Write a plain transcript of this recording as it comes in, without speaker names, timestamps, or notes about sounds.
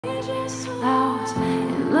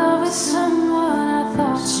someone I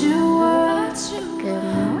thought you were.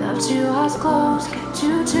 Loved you eyes closed, kept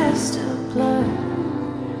you just a blur.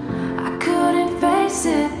 I couldn't face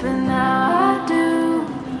it, but now I do.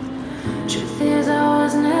 Truth is, I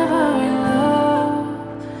was never in love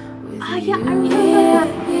with you. Yeah, yeah,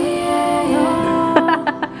 yeah.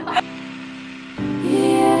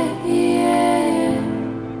 Yeah, yeah.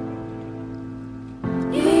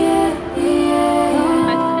 Yeah, yeah.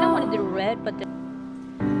 I kind of wanted to do red, but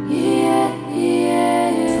Yeah, yeah.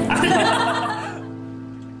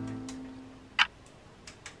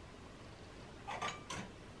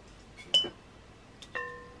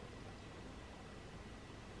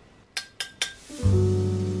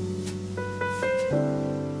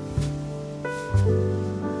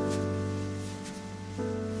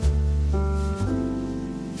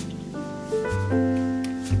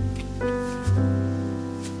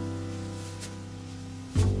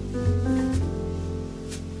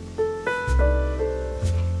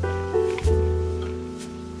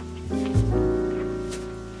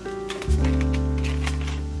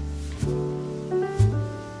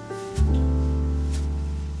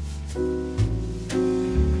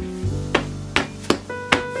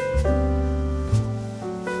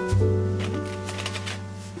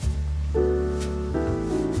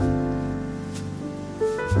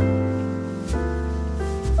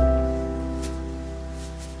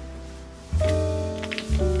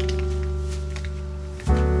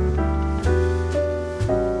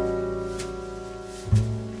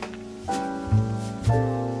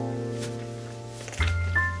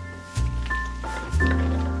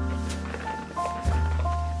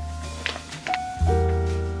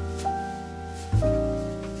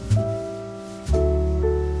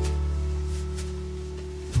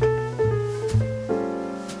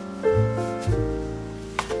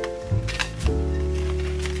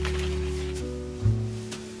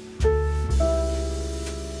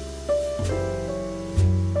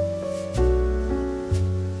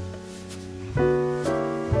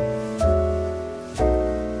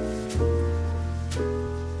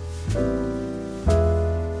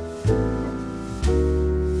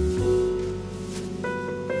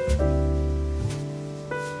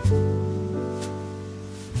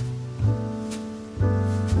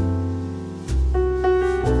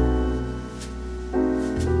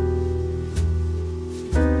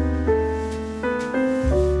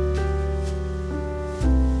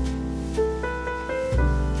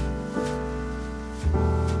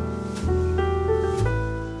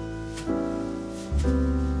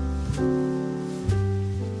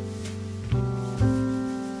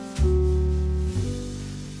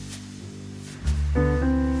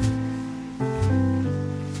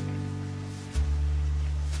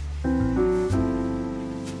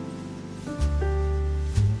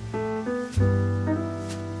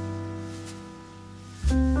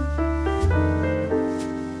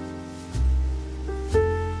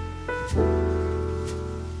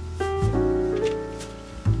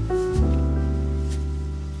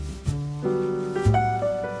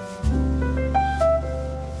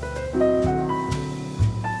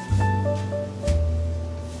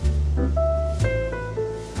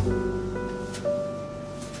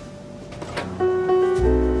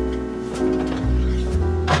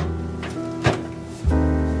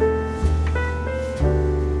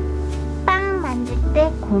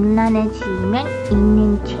 곤란해지면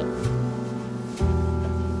읽는 책.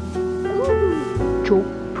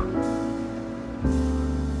 조프.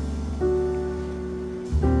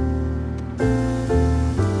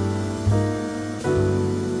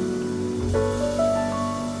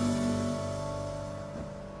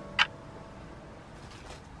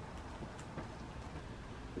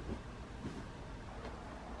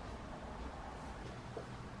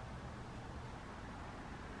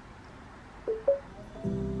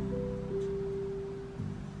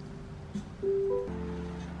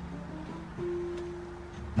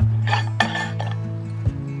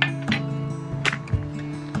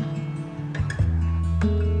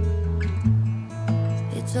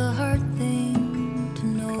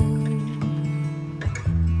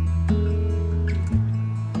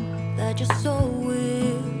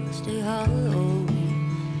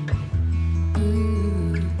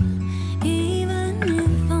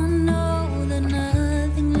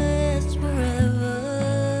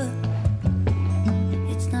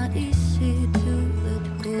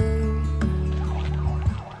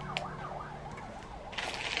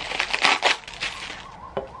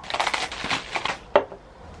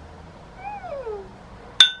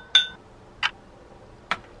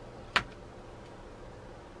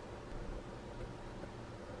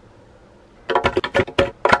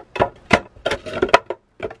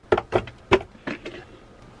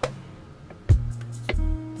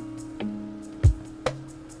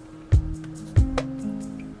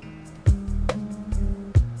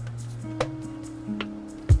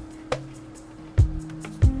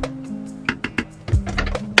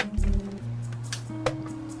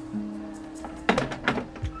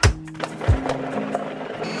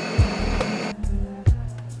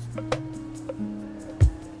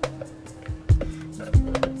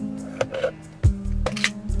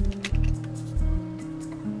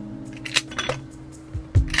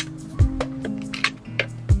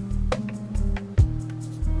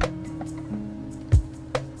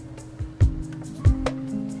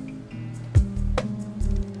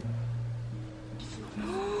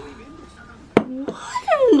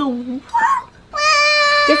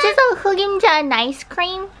 This is a Hoogimjan ice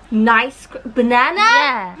cream. Nice banana?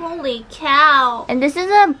 Yeah. Holy cow. And this is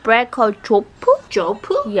a bread called jopu.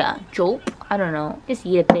 Jopu? Yeah, jope. I don't know. Just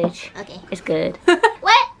eat it, bitch. Okay. It's good.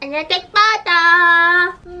 What? And then take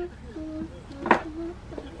butter.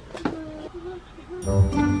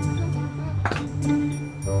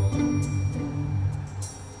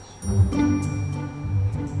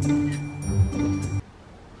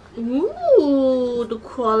 Ooh, the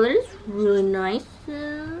quality is really nice.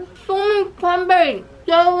 So many cranberry.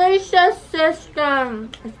 Delicious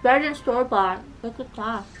system. It's better than store-bought. Look at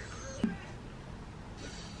that.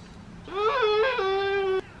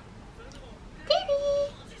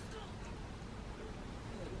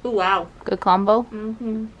 Ooh, wow. Good combo.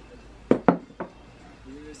 Mm-hmm.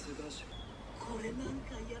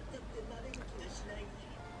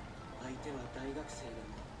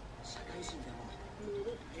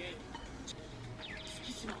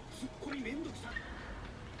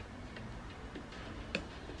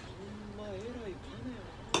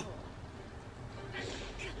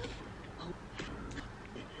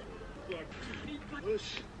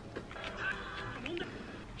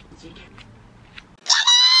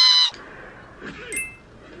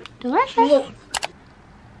 Delicious.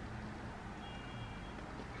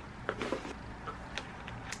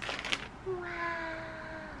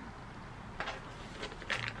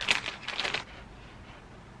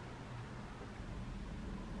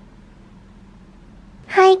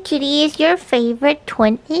 Hi cuties, your favorite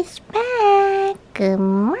twin is back. Good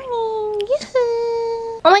morning. Yoo-hoo.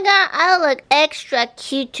 Oh my god, I look extra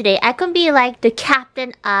cute today. I could be like the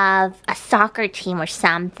captain of a soccer team or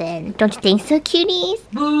something. Don't you think so, cuties?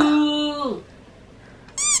 Boo!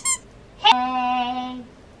 Hey.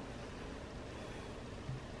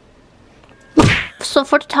 So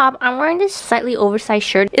for the top, I'm wearing this slightly oversized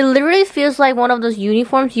shirt. It literally feels like one of those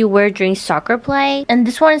uniforms you wear during soccer play. And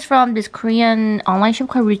this one is from this Korean online shop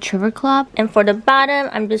called Retriever Club. And for the bottom,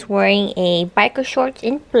 I'm just wearing a biker shorts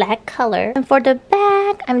in black color. And for the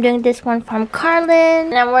back, I'm doing this one from Carlin.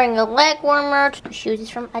 And I'm wearing a leg warmer. The shoes is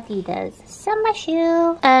from Adidas. Samba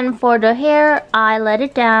shoe. And for the hair, I let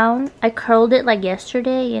it down. I curled it like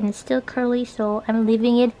yesterday and it's still curly, so I'm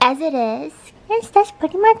leaving it as it is. Yes, that's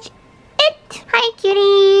pretty much it. Hi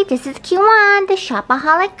cutie, this is Q2HAN, the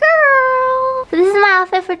shopaholic girl. So this is my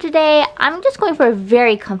outfit for today. I'm just going for a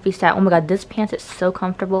very comfy style. Oh my god, this pants is so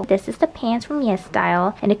comfortable. This is the pants from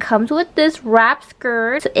Yesstyle, and it comes with this wrap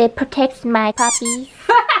skirt, so it protects my puppies.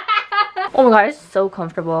 Oh my god, it's so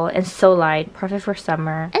comfortable and so light. Perfect for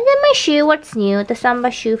summer. And then my shoe, what's new? The Samba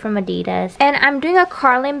shoe from Adidas. And I'm doing a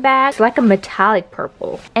Carlin bag. It's like a metallic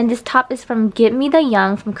purple. And this top is from Give Me the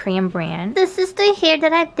Young from Korean brand. This is the hair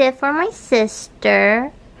that I did for my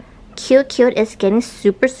sister. Cute is getting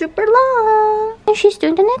super long. And she's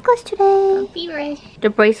doing the necklace today. The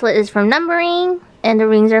bracelet is from Numbering. And the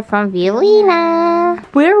rings are from Violina.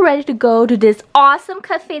 We're ready to go to this awesome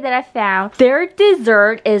cafe that I found. Their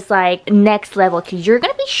dessert is like next level. You're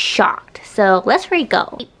gonna be shocked. So let's hurry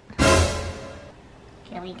go.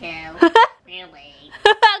 Here we go. Really?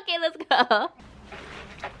 Okay, let's go.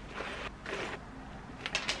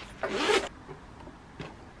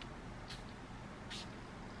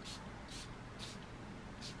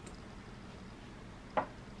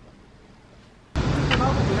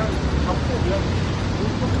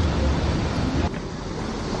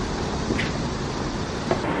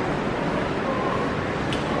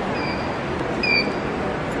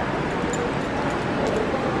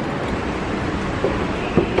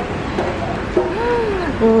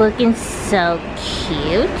 Looking so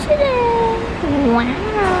cute today.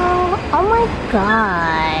 Wow. Oh my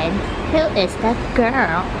god. Who is that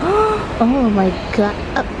girl? Oh my god.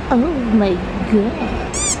 Oh my god.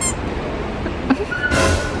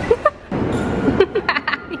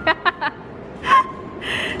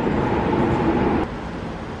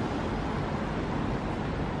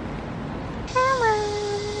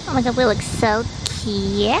 Oh my god, we look so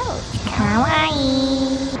cute.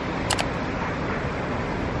 Kawaii.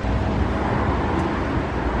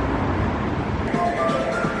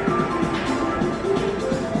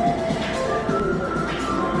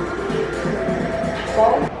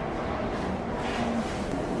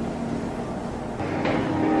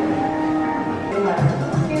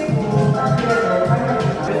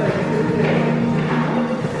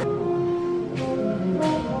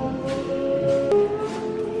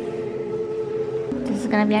 This is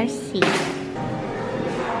gonna be our seat.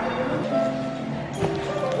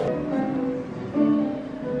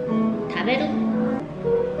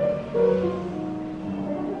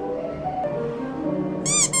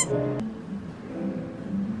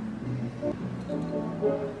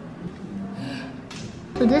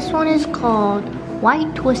 So this one is called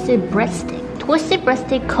White Twisted Breadstick. Twisted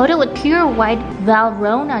breadstick coated with pure white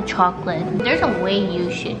Valrhona chocolate. There's a way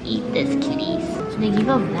you should eat this, kitties. So they give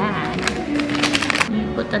a bag.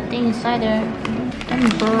 You put the thing inside there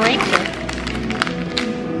and break it.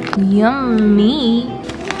 Yummy!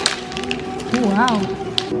 Oh, wow.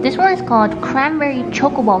 This one is called Cranberry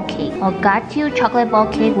Choco Ball Cake. A gattu chocolate ball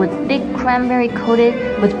cake with thick cranberry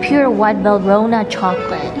coated with pure white Valrhona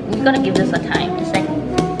chocolate. We're gonna give this a time. Just like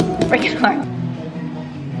break it apart.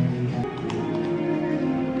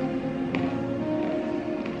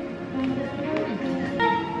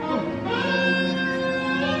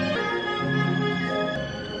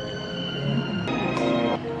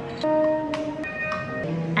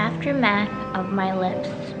 Aftermath of my lips.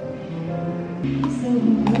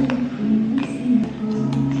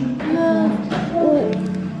 Oh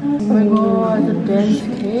my god, the dense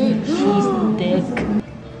cake. She's thick.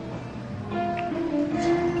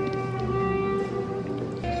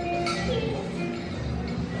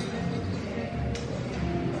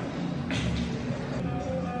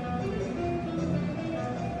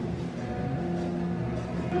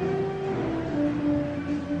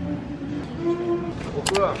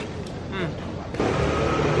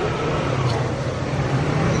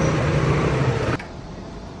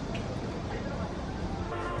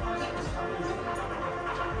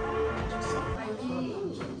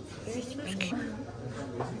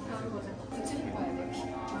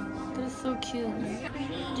 That's so cute.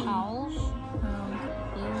 Towels.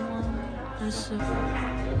 The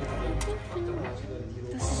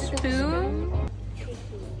spoon.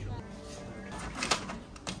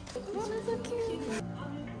 Oh, that's so cute.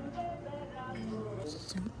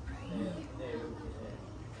 So pretty.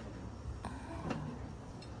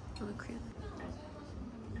 Oh, look cute.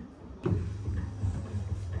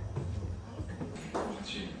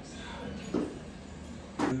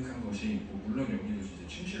 물론 여기도 이제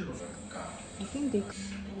침실로 가니까 I think they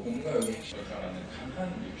뭔가 여기 여자라는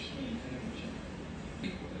간판 욕심이 있는 곳이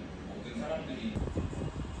있거든. 모든 사람들이 진짜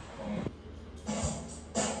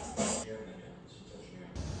중요해.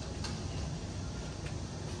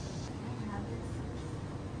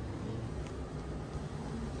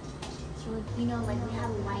 So, you know, like we have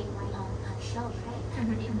a white shelf, right?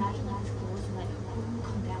 Imagine that's closed and like,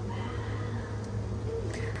 come down.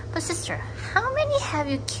 But sister, how many have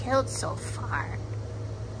you killed so far?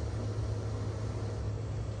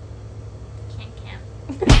 Can't.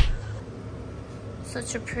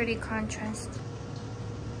 Such a pretty contrast.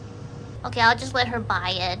 Okay, I'll just let her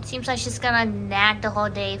buy it. Seems like she's gonna nag the whole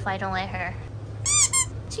day if I don't let her.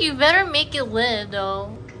 So you better make it live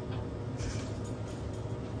though.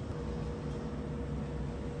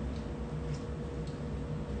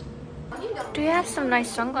 Do you have some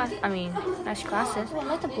nice sunglasses? I mean, nice glasses. Oh, I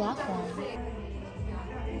like the black one.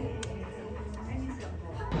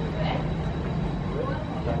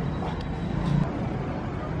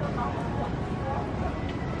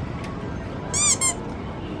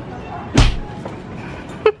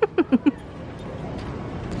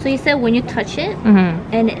 So you said when you touch it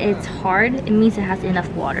and it's hard, it means it has enough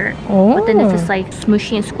water. Oh. But then if it's like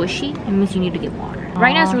smushy and squishy, it means you need to get water.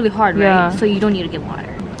 Right now it's really hard, right? So you don't need to get water.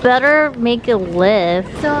 Better make it live.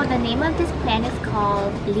 So the name of this plant is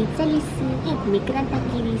called We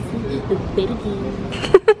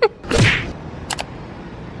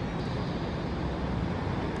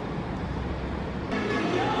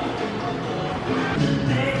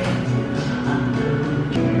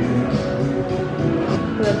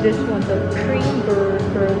have this one, the cream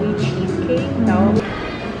burly cheesecake. Now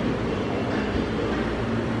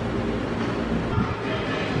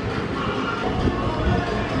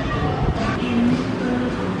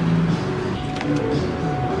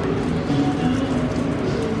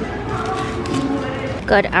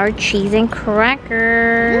got our cheese and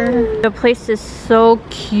cracker. The place is so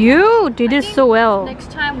cute. They did so well.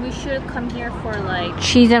 next time we should come here for like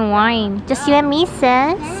Cheese and wine. Just you and me, sis.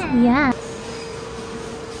 Yeah.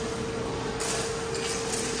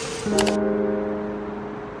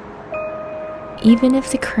 Even if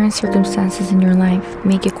the current circumstances in your life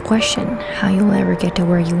make you question how you'll ever get to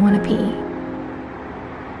where you want to be,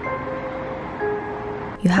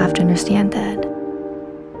 you have to understand that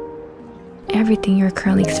everything you're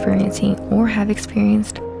currently experiencing or have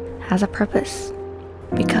experienced has a purpose,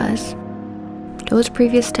 because those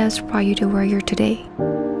previous steps brought you to where you're today,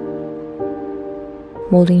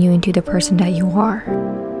 molding you into the person that you are.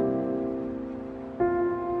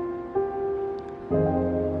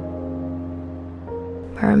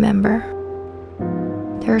 But remember,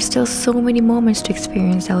 there are still so many moments to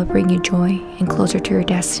experience that will bring you joy and closer to your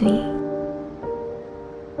destiny.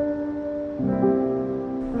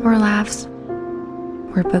 More laughs,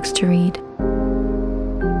 more books to read,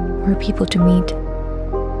 more people to meet,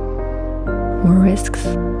 more risks,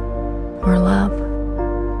 more love,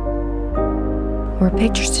 more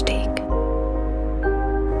pictures to take,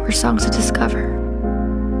 more songs to discover,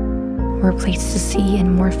 more places to see,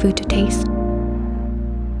 and more food to taste.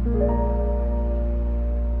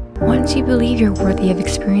 Once you believe you're worthy of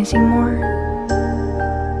experiencing more,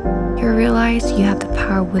 you realize you have the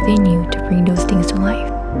power within you to bring those things to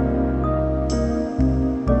life.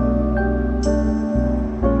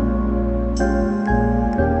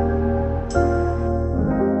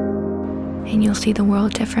 And you'll see the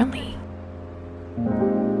world differently.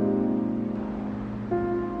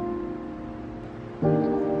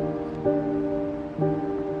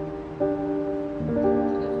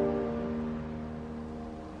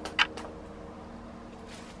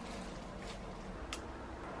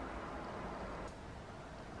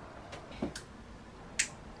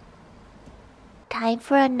 Time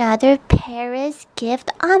for another Paris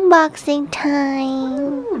gift unboxing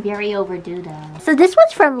time. Ooh, very overdue though. So this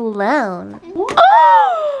one's from Lone.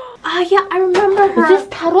 Oh! Yeah, I remember her. Is this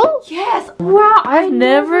Taro? Yes. Wow, I've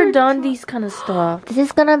never done these kind of stuff. This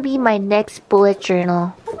is gonna be my next bullet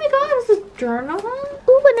journal. Oh my god, this is a journal?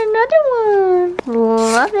 Ooh, and another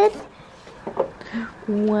one. Love it.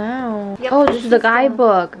 Wow. Yep, Oh, this is the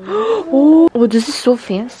guidebook. Oh, this is so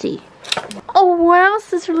fancy. Oh wow,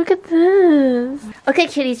 sister, look at this. Okay,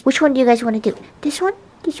 kitties, which one do you guys want to do? This one?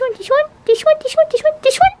 This one? This one? This one? This one? This one?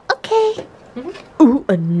 This one? Okay. Ooh,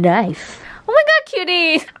 a knife. Oh my god,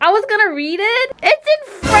 cuties. I was gonna read it. It's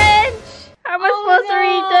in French. How am I supposed to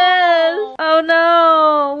read this? Oh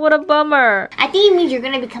no, what a bummer. I think it means you're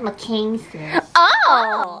gonna become a king soon.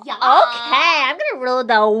 Oh, yeah. okay. I'm gonna rule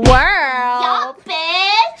the world. Yeah,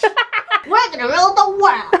 bitch. We're gonna rule the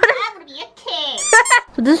world. I'm gonna be a king.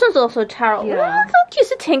 So this one's also tarot. Yeah. Wow, how cute.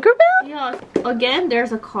 It's a Tinkerbell? Yeah. Again,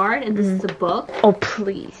 there's a card and this is a book, Oh,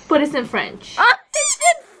 please. but it's in French. Oh, it's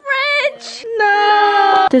in French.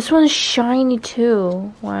 No. This one's shiny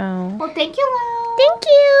too. Wow. Well, thank you, Lo. Thank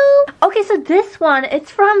you. Okay, so this one,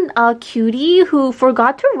 it's from a cutie who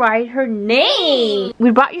forgot to write her name.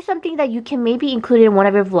 We brought you something that you can maybe include in one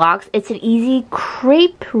of your vlogs. It's an easy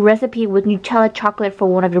crepe recipe with Nutella chocolate for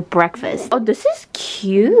one of your breakfasts. Oh, this is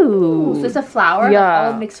cute. So it's a flour, Yeah.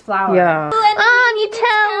 like all mixed flour. Yeah. Oh,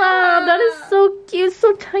 Nutella. That is so cute,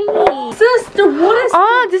 so tiny. Sister, what is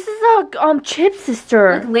Oh, this is a chip,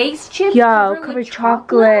 sister. like Lay's chips? Yeah, covered covered with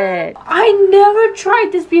chocolate. I never tried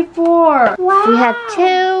this before. Wow. We have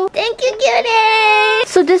two. Thank you, cutie.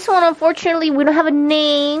 So this one, unfortunately, we don't have a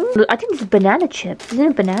name. I think this is banana chips.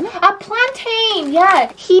 Isn't it banana? A plantain,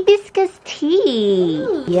 yeah. Hibiscus tea.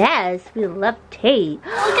 Yes, we love tea.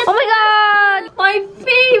 Oh my god. My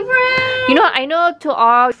favorite. You know, I know to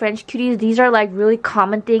all French cuties, these are like really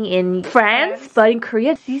common thing in France, but in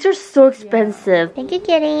Korea, these are so expensive. Thank you,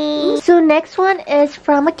 kitty. So next one is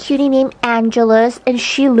from a cutie named Angelus, and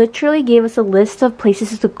she literally gave us a list of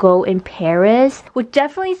places to go in Paris. We'll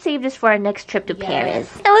definitely save this for our next trip to Paris.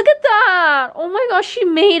 And look at that! Oh my gosh, she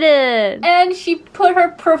made it! And she put her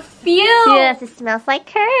perfume. Yes, it smells like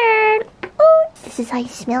curd. Ooh, this is how you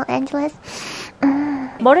smell, Angelus.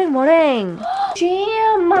 Morning.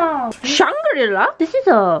 Jam. Shangri-La? This is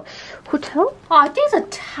a hotel? Oh, I think it's a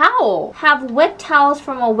towel. Have wet towels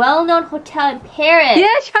from a well-known hotel in Paris. Yeah,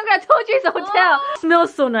 Shangri-La, I told you it's a hotel.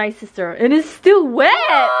 Smells so nice, sister. And it's still wet.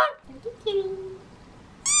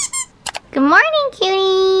 Good morning,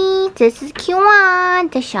 cutie. This is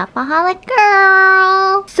Q2HAN, the shopaholic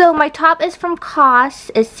girl. So my top is from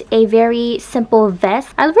COS. It's a very simple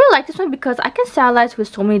vest. I really like this one because I can stylize with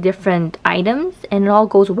so many different items and it all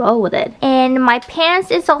goes well with it. And my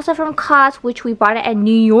pants is also from COS, which we bought it at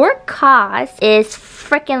New York COS. It's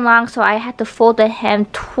freaking long, so I had to fold the hem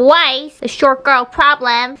twice. The short girl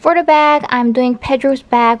problem. For the bag, I'm doing Pedro's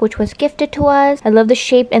bag, which was gifted to us. I love the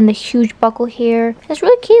shape and the huge buckle here. It's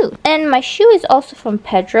really cute. And my shoe is also from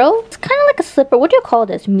Pedro. It's kind of like a slipper. What do you call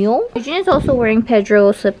this? Mule? Eugene is also wearing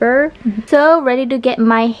Pedro slipper. So ready to get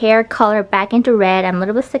my hair color back into red. I'm a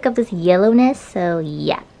little bit sick of this yellowness, so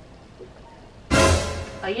yeah.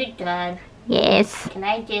 Are you done? Yes. Can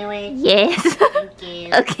I do it? Yes. Thank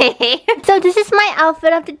you. Okay. So this is my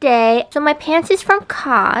outfit of the day. So my pants is from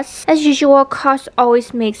COS. As usual, COS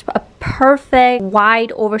always makes a perfect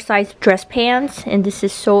wide oversized dress pants. And this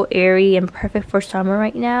is so airy and perfect for summer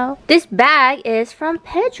right now. This bag is from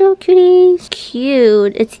Pedro, cuties.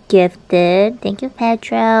 Cute. It's gifted. Thank you,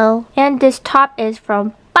 Pedro. And this top is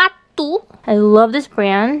from Patu. I love this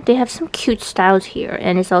brand. They have some cute styles here,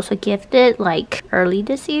 and it's also gifted like early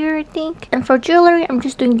this year, I think. And for jewelry, I'm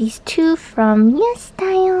just doing these two from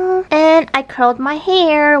Yesstyle. And I curled my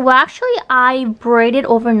hair. Well, actually, I braided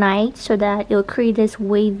overnight so that it'll create this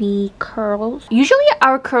wavy curls. Usually,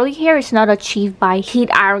 our curly hair is not achieved by heat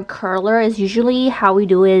iron curler. It's usually how we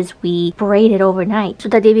do is we braid it overnight so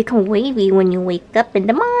that they become wavy when you wake up in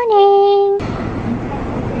the morning.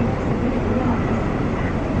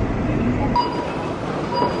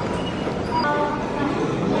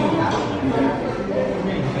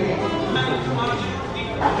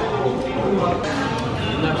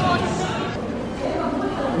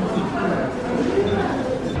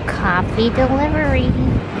 Coffee delivery.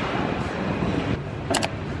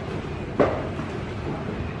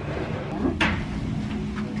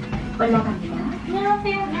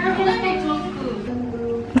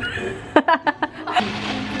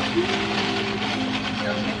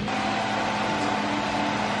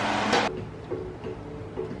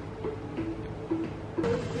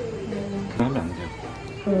 하면 안 돼요.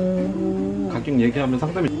 가격 얘기하면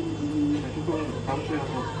상담이 다음 주에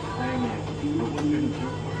와서 다행히 요번 주에는 좋을 것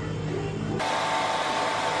같아요.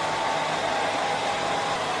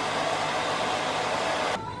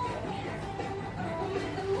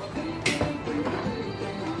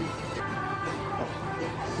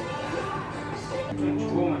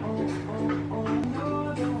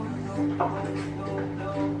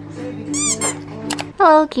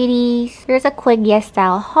 Hello kitties! Here's a quick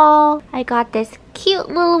Yesstyle haul. I got this cute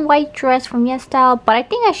little white dress from Yesstyle, but I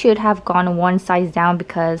think I should have gone one size down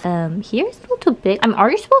because here it's a little too big. Are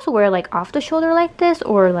you supposed to wear like off the shoulder like this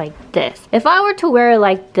or like this? If I were to wear it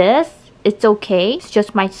like this, it's okay. It's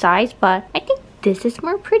just my size, but I think this is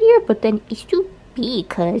more prettier, but then it's too big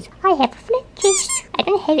because I have a flat chest. I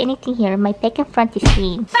don't have anything here. My back and front is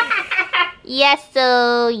same. Yes,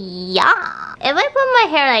 so yeah. If I put my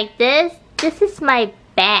hair like this is my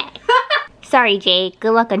bag. Sorry, Jay.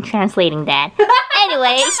 Good luck on translating that.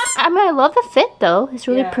 Anyway, I mean, I love the fit though. It's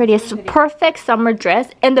really pretty. It's a perfect summer dress,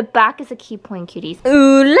 and the back is a key point, cuties.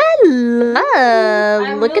 Ooh la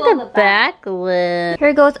la! Look at the back lip.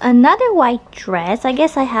 Here goes another white dress. I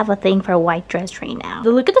guess I have a thing for a white dress right now.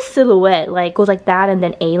 Look at the silhouette. Like goes like that, and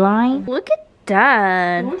then A-line. Look at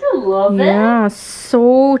that. Don't you love it? Yeah,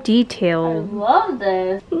 so detailed. I love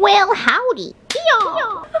this. Well, howdy.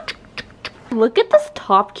 Yeah. Look at this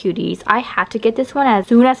top, cuties. I had to get this one as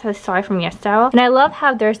soon as I saw it from Yesstyle. And I love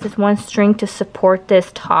how there's this one string to support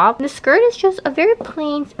this top. The skirt is just a very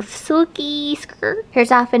plain, silky skirt.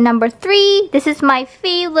 Here's outfit number 3. This is my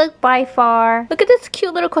favorite look by far. Look at this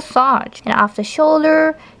cute little corsage. And off the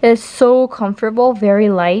shoulder, it's so comfortable, very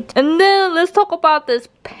light. And then let's talk about this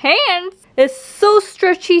pants. It's so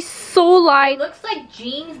stretchy, so light. It looks like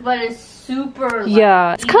jeans, but it's super light.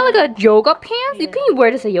 Yeah, it's kind of like a yoga pants. You can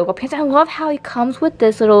wear this as a yoga pants. I love how it comes with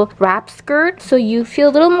this little wrap skirt, so you feel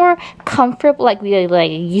a little more comfortable. Like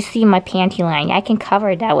you see my panty line. I can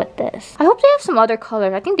cover that with this. I hope they have some other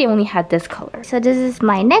colors. I think they only had this color. So this is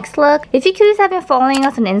my next look. If you cuties have been following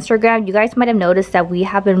us on Instagram, you guys might have noticed that we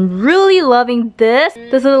have been really loving this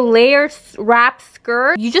little layered wrap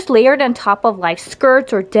skirt. You just layer it on top of like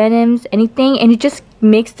skirts or denims, anything, and it just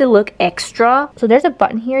makes it look extra. So there's a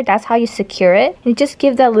button here. That's how you secure it. And it just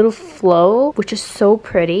gives that little flow, which is so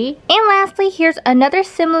pretty. And lastly, here's another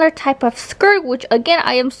similar type of skirt, which again,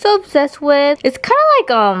 I am so obsessed with. It's kind of like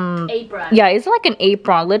apron. Yeah, it's like an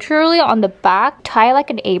apron. Literally on the back, tie like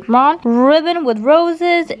an apron. Ribbon with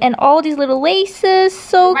roses and all these little laces.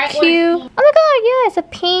 So cute. Oh my god, yeah, it's a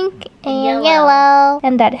pink and yellow.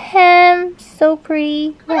 And that hem, so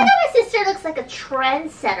pretty. Oh my god, my sister looks like a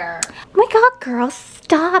trendsetter. Oh my god, girl,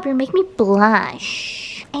 stop. You're making me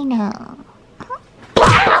blush. I know.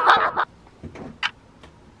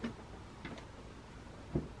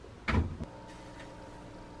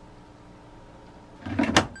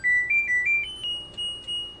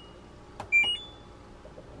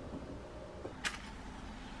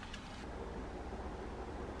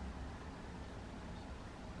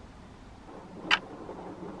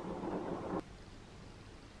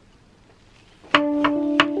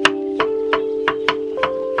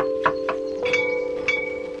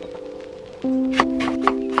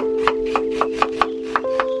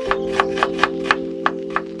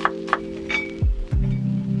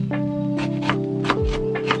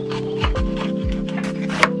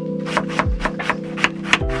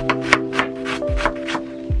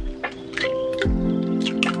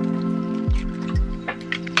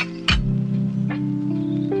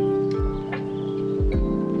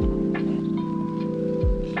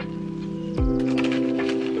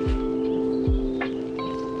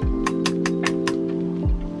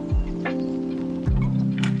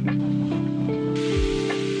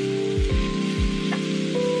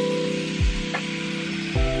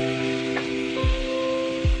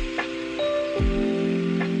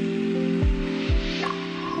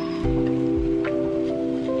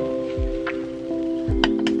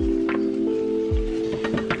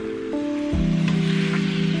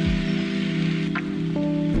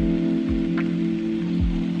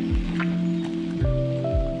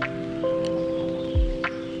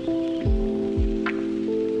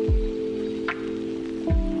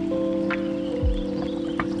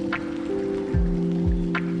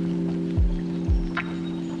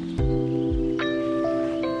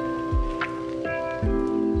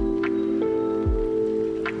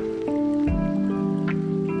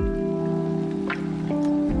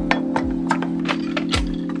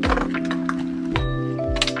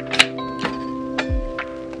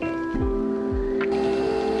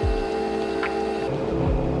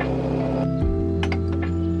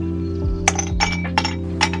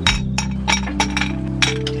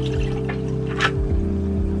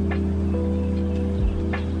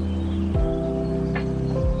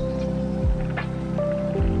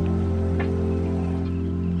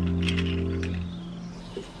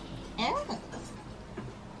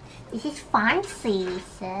 This is fancy,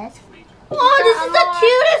 sis. Oh, this is the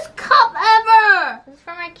cutest cup ever! This is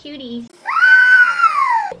for my cuties.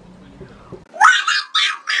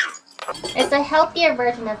 It's a healthier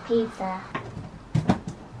version of pizza.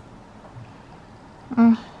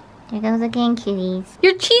 Here goes again, cuties.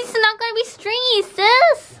 Your cheese is not gonna be stringy,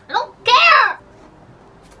 sis! I don't care!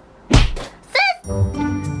 Sis!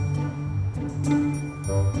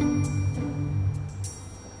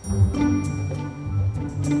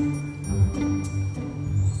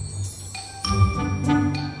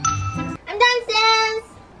 I'm done, sis!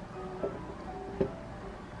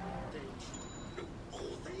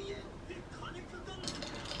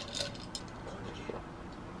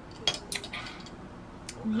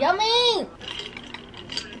 Yummy!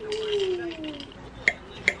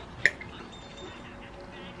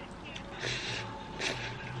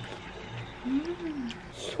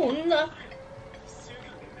 존나.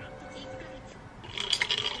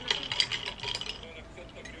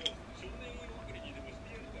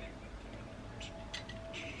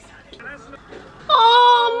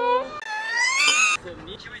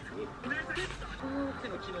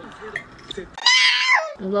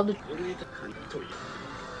 I love it.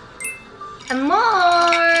 And more!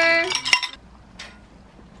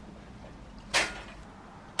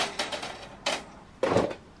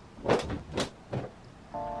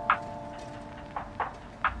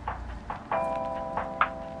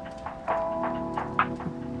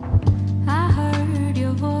 I heard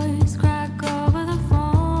your voice crack over the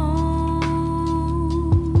phone.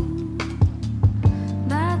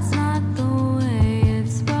 That's not the way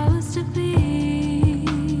it's supposed to be.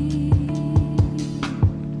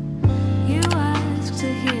 You asked to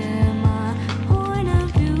hear my point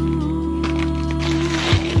of view.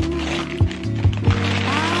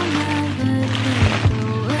 I'll never think the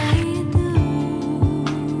way you do.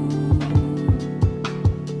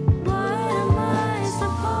 What am I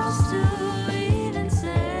supposed to even say?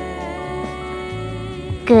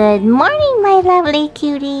 Good morning, my lovely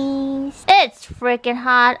cuties. It's freaking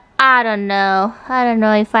hot. I don't know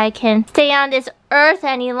if I can stay on this earth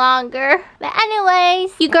any longer. But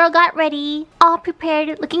anyways, you girl got ready, all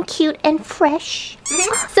prepared, looking cute and fresh.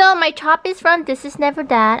 So my top is from This Is Never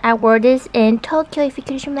That. I wore this in Tokyo, if you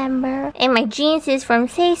could remember. And my jeans is from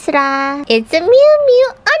Seisura. It's a Miu Miu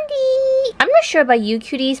undie. I'm not sure about you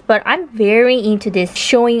cuties, but I'm very into this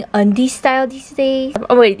showing undie style these days.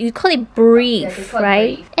 Oh wait, you call it brief,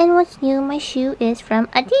 right? Brief. And what's new? My shoe is from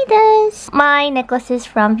Adidas. My necklace is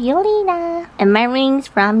from Violina. And my rings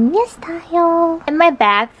from Yesstyle. And my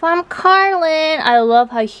bag from Carlin. I love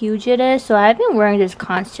how huge it is, so I've been wearing this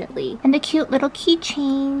constantly. And the cute little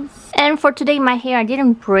keychains. And for today, my hair, I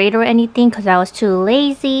didn't braid or anything because I was too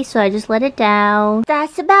lazy, so I just let it down.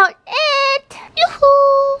 That's about it.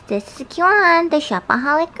 Yoo-hoo! This is Q2HAN, the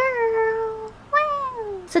shopaholic girl.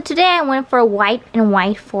 Wow. So today I went for white and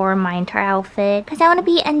white for my entire outfit because I want to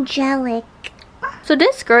be angelic. So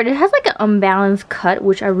this skirt, it has like an unbalanced cut,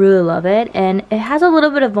 which I really love it, and it has a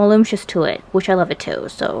little bit of voluptuous to it, which I love it too.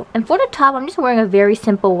 So, and for the top, I'm just wearing a very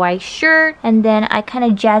simple white shirt, and then I kind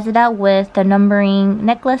of jazz it out with the numbering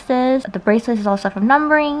necklaces. The bracelet is also from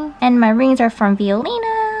numbering, and my rings are from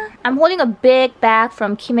Violina. I'm holding a big bag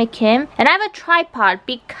from Kim, and I have a tripod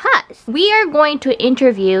because we are going to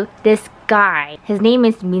interview this guy. His name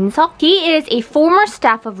is Min-Seok. He is a former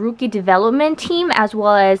staff of Rookie Development Team as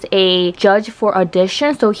well as a judge for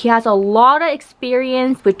audition. So he has a lot of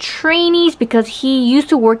experience with trainees because he used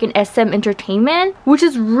to work in SM Entertainment, which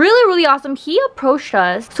is really awesome. He approached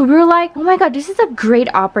us. So we were like, oh my god, this is a great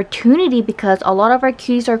opportunity because a lot of our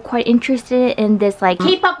cuties are quite interested in this like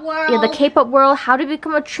K-pop world. Yeah, the K-pop world, how to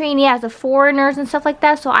become a trainee as a foreigners and stuff like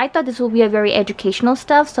that. So I thought this would be a very educational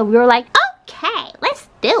stuff. So we were like, okay, let's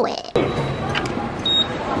do it.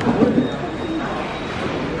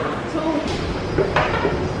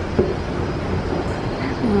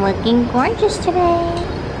 Looking gorgeous today.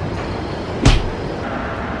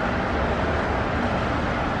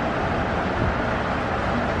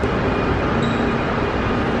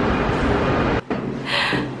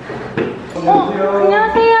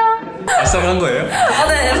 안녕하세요. 벌써 한 거예요?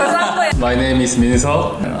 네, 벌써 한 거예요. My name is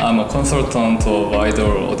Min-Seok. I'm a consultant of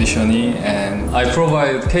idol auditioning and I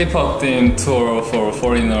provide K-pop themed tour for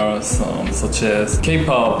foreigners such as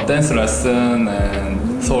K-pop dance lesson and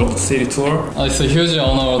Seoul city tour. It's a huge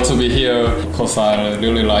honor to be here because I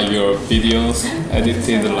really like your videos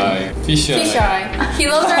edited like fish eye. Fish eye. He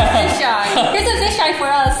loves our fish eye. Here's a fish eye for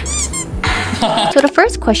us. So the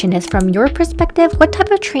first question is, from your perspective, what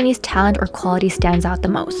type of trainee's talent or quality stands out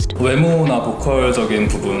the most? 외모나 보컬적인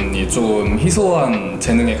부분이 좀 희소한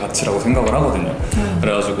재능의 가치라고 생각을 하거든요.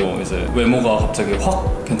 그래가지고 이제 외모가 갑자기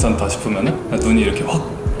확 괜찮다 싶으면은 눈이 이렇게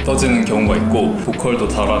확 떠지는 경우가 있고, 보컬도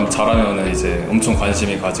잘하면 이제 엄청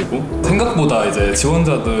관심이 가지고, 생각보다 이제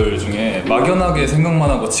지원자들 중에 막연하게 생각만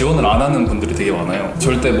하고 지원을 안 하는 분들이 되게 많아요.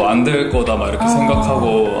 절대 뭐 안 될 거다 막 이렇게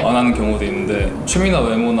생각하고 안 하는 경우도 있는데, 춤이나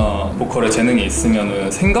외모나 보컬에 재능이 있으면은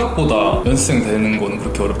생각보다 연습생 되는 거는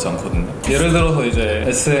그렇게 어렵지 않거든요. 예를 들어서 이제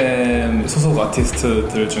SM 소속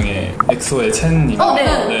아티스트들 중에 엑소의 첸님,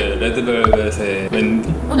 네, 레드벨벳의 웬디,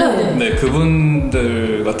 네,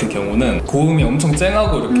 그분들 같은 경우는 고음이 엄청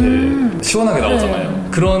쨍하고 이렇게 시원하게 나오잖아요.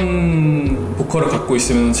 그런 보컬을 갖고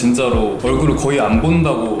있으면 진짜로 얼굴을 거의 안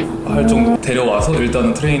본다고 할 정도 데려와서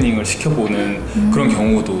일단은 트레이닝을 시켜보는 그런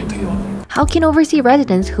경우도 되게 많아요. How can overseas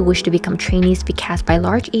residents who wish to become trainees be cast by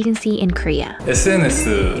large agency in Korea?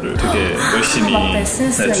 SNS를 되게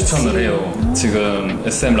열심히 추천을 해요. 지금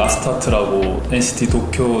SM 라스타트라고 NCT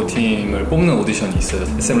도쿄 팀을 뽑는 오디션이 있어요.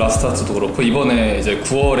 SM 라스타트도 그렇고, 이번에 이제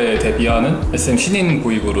 9월에 데뷔하는 SM 신인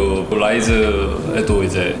보이그룹 라이즈에도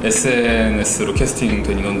이제 SNS로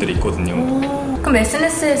캐스팅된 인원들이 있거든요. 그럼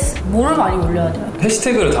SNS에 뭐를 많이 올려야 돼요?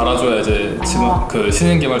 해시태그를 달아줘야 이제 그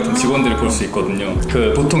신인개발팀 직원들이 볼 수 있거든요.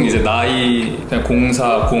 그 보통 이제 나이 그냥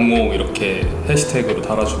 04, 05 이렇게 해시태그로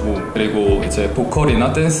달아주고, 그리고 이제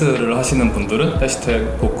보컬이나 댄스를 하시는 분들은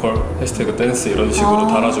해시태그 보컬, 해시태그 댄스 이런 식으로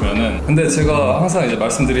달아주면은. 근데 제가 항상 이제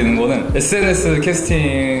말씀드리는 거는 SNS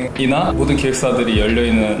캐스팅이나 모든 기획사들이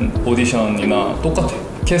열려있는 오디션이나 똑같아요.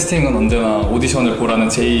 캐스팅은 언제나 오디션을 보라는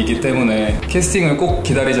제의이기 때문에 캐스팅을 꼭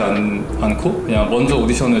기다리지 않고 그냥 먼저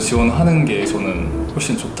오디션을 지원하는 게 저는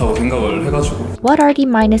훨씬 좋다고 생각을 해가지고. What are the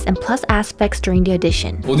minus and plus aspects during the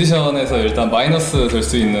audition? 오디션에서 일단 마이너스 될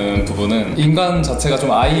수 있는 부분은 인간 자체가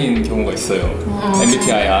좀 I인 경우가 있어요.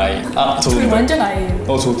 MBTI I. 저는 완전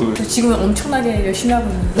I예요. 저도. 저 지금 엄청나게 열심히 하고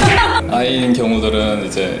있는데. I인 경우들은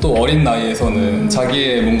이제 또 어린 나이에서는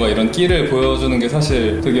자기의 뭔가 이런 끼를 보여주는 게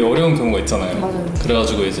사실 되게 어려운 경우가 있잖아요. 맞아요.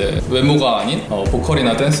 그래가지고 이제 외모가 아닌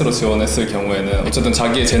보컬이나 댄스로 지원했을 경우에는 어쨌든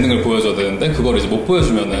자기의 재능을 보여줘야 되는데 그걸 이제 못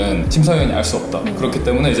보여주면은 심사위원이 알 수 없다. 그렇기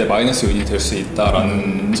때문에 이제 마이너스 요인이 될 수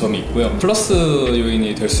있다라는 점이 있고요. 플러스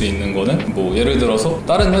요인이 될 수 있는 거는 뭐 예를 들어서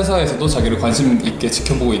다른 회사에서도 자기를 관심 있게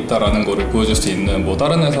지켜보고 있다라는 거를 보여줄 수 있는, 뭐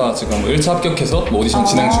다른 회사 지금 1차 합격해서 뭐 오디션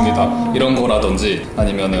진행 중이다 이런 거라든지,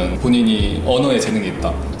 아니면은 본인이 언어에 재능이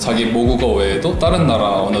있다, 자기 모국어 외에도 다른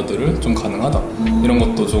나라 언어들을 좀 가능하다, 이런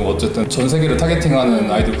것도 좀 어쨌든 전 세계를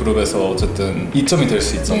타겟팅하는 아이돌 그룹에서 어쨌든 이점이 될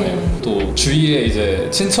수 있잖아요. 또 주위에 이제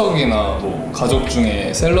친척이나 뭐 가족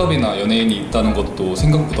중에 셀럽이나 연예인이 있다는 것도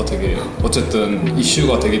생각보다 되게 어쨌든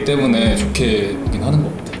이슈가 되기 때문에 좋게 보긴 하는 것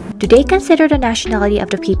같아요. Do they consider the nationality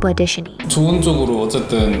of the people auditioning? 좋은 쪽으로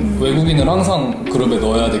어쨌든 외국인을 항상 그룹에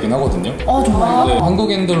넣어야 되긴 하거든요. 정말요? 네,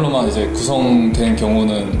 한국인들로만 이제 구성된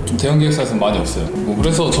경우는 좀 대형 기획사에서는 많이 없어요. 뭐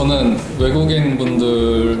그래서 저는 외국인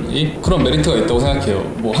분들이 그런 메리트가 있다고 생각해요.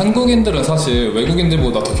 뭐 한국인들은 사실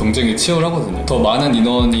외국인들보다 더 경쟁이 치열하거든요. 더 많은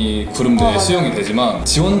인원이 그룹 내에 수용이 되지만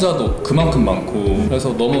지원자도 그만큼 많고,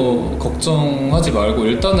 그래서 너무 걱정하지 말고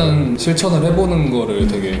일단은 실천을 해보는 거를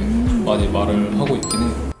되게 많이 말을 하고 있긴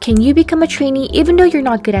해요. Can you become a trainee even though you're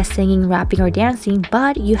not good at singing, rapping, or dancing,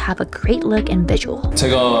 but you have a great look and visual?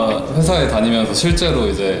 제가 회사에 다니면서 실제로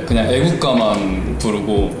이제 그냥 애국가만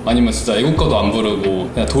부르고, 아니면 진짜 애국가도 안 부르고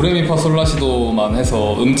그냥 도레미파솔라시도만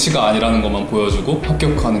해서 음치가 아니라는 것만 보여주고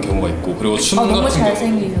합격하는 경우가 있고, 그리고 춤 같은 경우,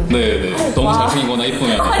 네네, 너무 잘생기거나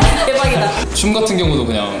이쁘면 대박이다. 춤 같은 경우도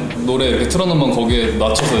그냥 노래 이렇게 틀어놓으면 거기에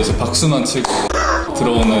맞춰서 이제 박수만 치고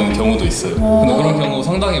들어오는 경우도 있어요. 근데 그런 경우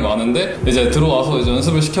상당히 많은데, 이제 들어와서 이제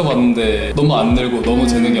연습을 시켜봤는데 너무 안 늘고 너무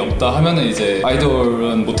재능이 없다 하면은 이제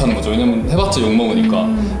아이돌은 못하는 거죠. 왜냐면 해봤자 욕먹으니까.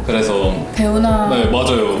 그래서 배우나. 네,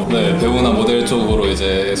 맞아요. 네, 배우나 모델 쪽으로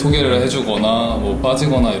이제 소개를 해주거나 뭐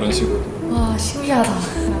빠지거나 이런 식으로. 와, 신기하다.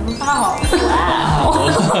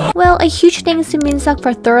 Well, a huge thanks to Min-Seok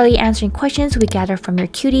for thoroughly answering questions we gathered from your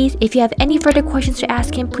cuties. If you have any further questions to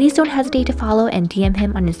ask him, please don't hesitate to follow and DM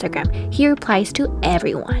him on Instagram. He replies to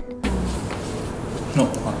everyone.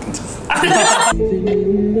 괜찮았어.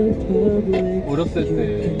 어렸을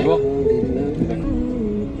때 유학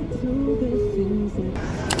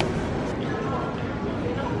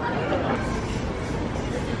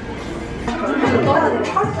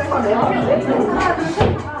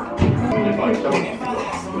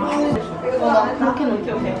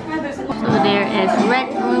So there is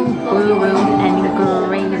red room, blue room, and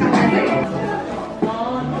gray room.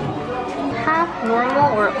 Half normal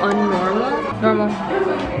or unnormal? Normal.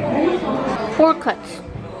 4 cuts.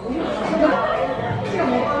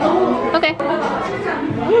 Okay.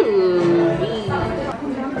 Ooh.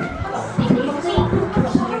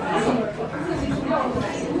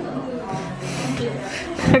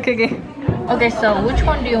 Okay. Okay, so which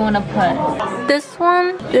one do you want to put? This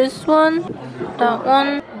one, that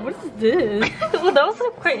one. What is this? Well, that was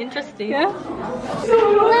quite interesting. Yeah.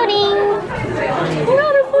 Loading.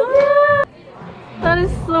 That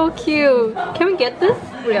is so cute. Can we get this?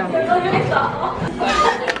 Yeah.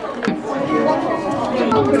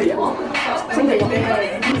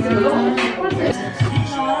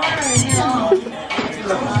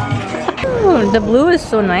 Ooh, the blue is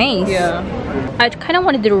so nice. Yeah. I kind of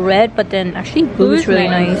wanted the red, but then actually blue is really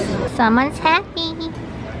nice. Someone's happy. A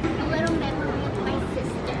little memory of my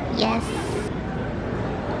sister. Yes.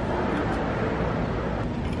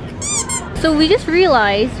 So we just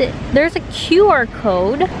realized there's a QR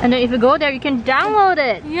code, and then if you go there, you can download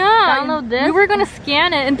it. Yeah. Download this. We were gonna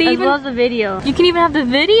scan it, and they even have the video. You can even have the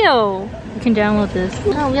video. You can download this.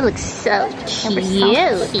 Oh, we look so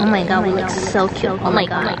cute. Oh my god, we look so cute. Oh my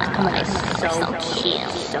god, so cute.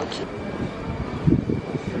 So cute.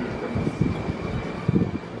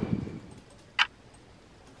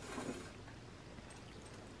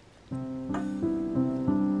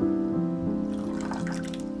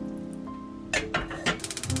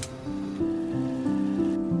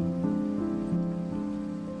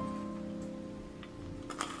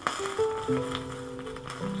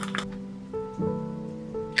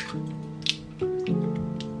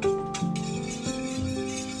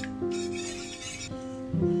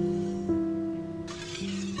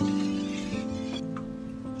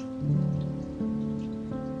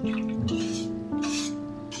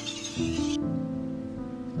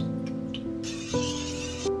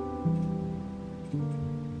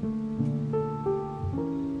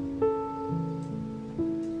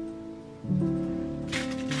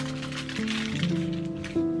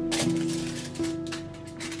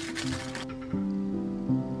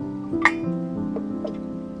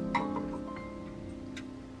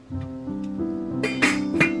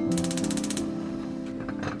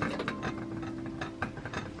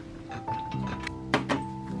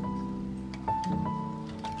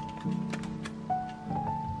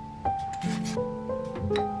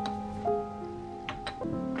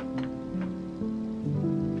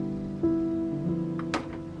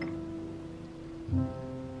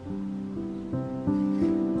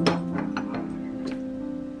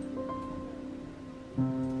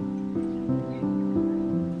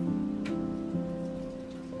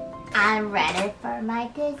 I'm ready for my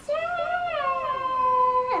dessert.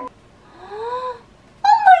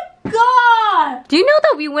 Do you know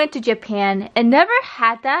that we went to Japan and never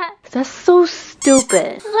had that? That's so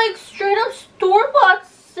stupid. It's like straight up store-bought,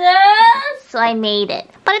 sis. So I made it.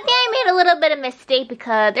 But I think I made a little bit of mistake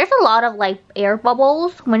because there's a lot of like air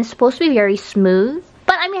bubbles when it's supposed to be very smooth.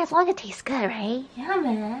 But I mean, as long as it tastes good, right? Yeah,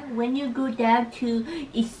 man. When you go down to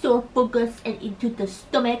esophagus and into the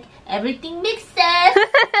stomach, everything mixes.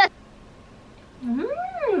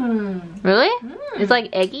 Really? It's like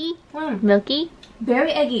eggy? Milky?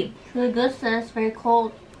 Very eggy. Really good, sis. Very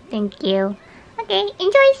cold. Thank you. Okay,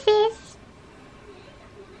 enjoy, sis.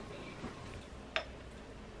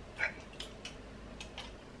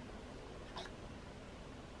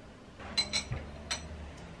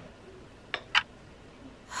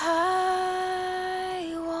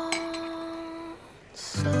 I want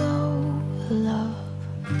slow love,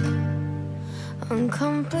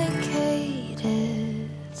 uncomplicated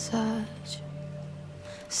touch,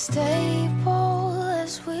 stable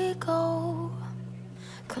as we go,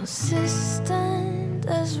 consistent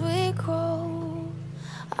as we grow.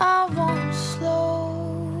 I want slow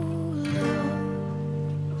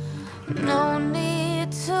love, no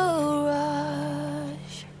need to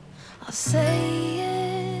rush. I'll say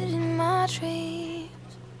it in my dreams,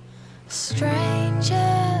 strange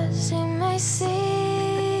as it may seem.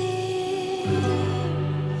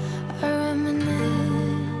 I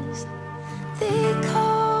reminisce the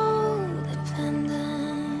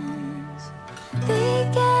codependence, the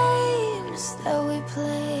games that we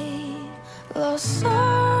played, lost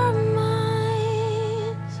our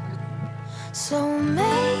minds. So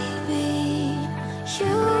maybe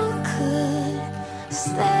you could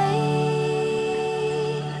stay,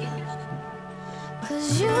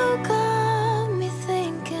 'cause you got me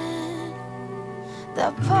thinking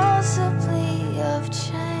that possibly I've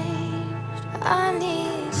changed. I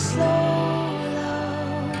need slow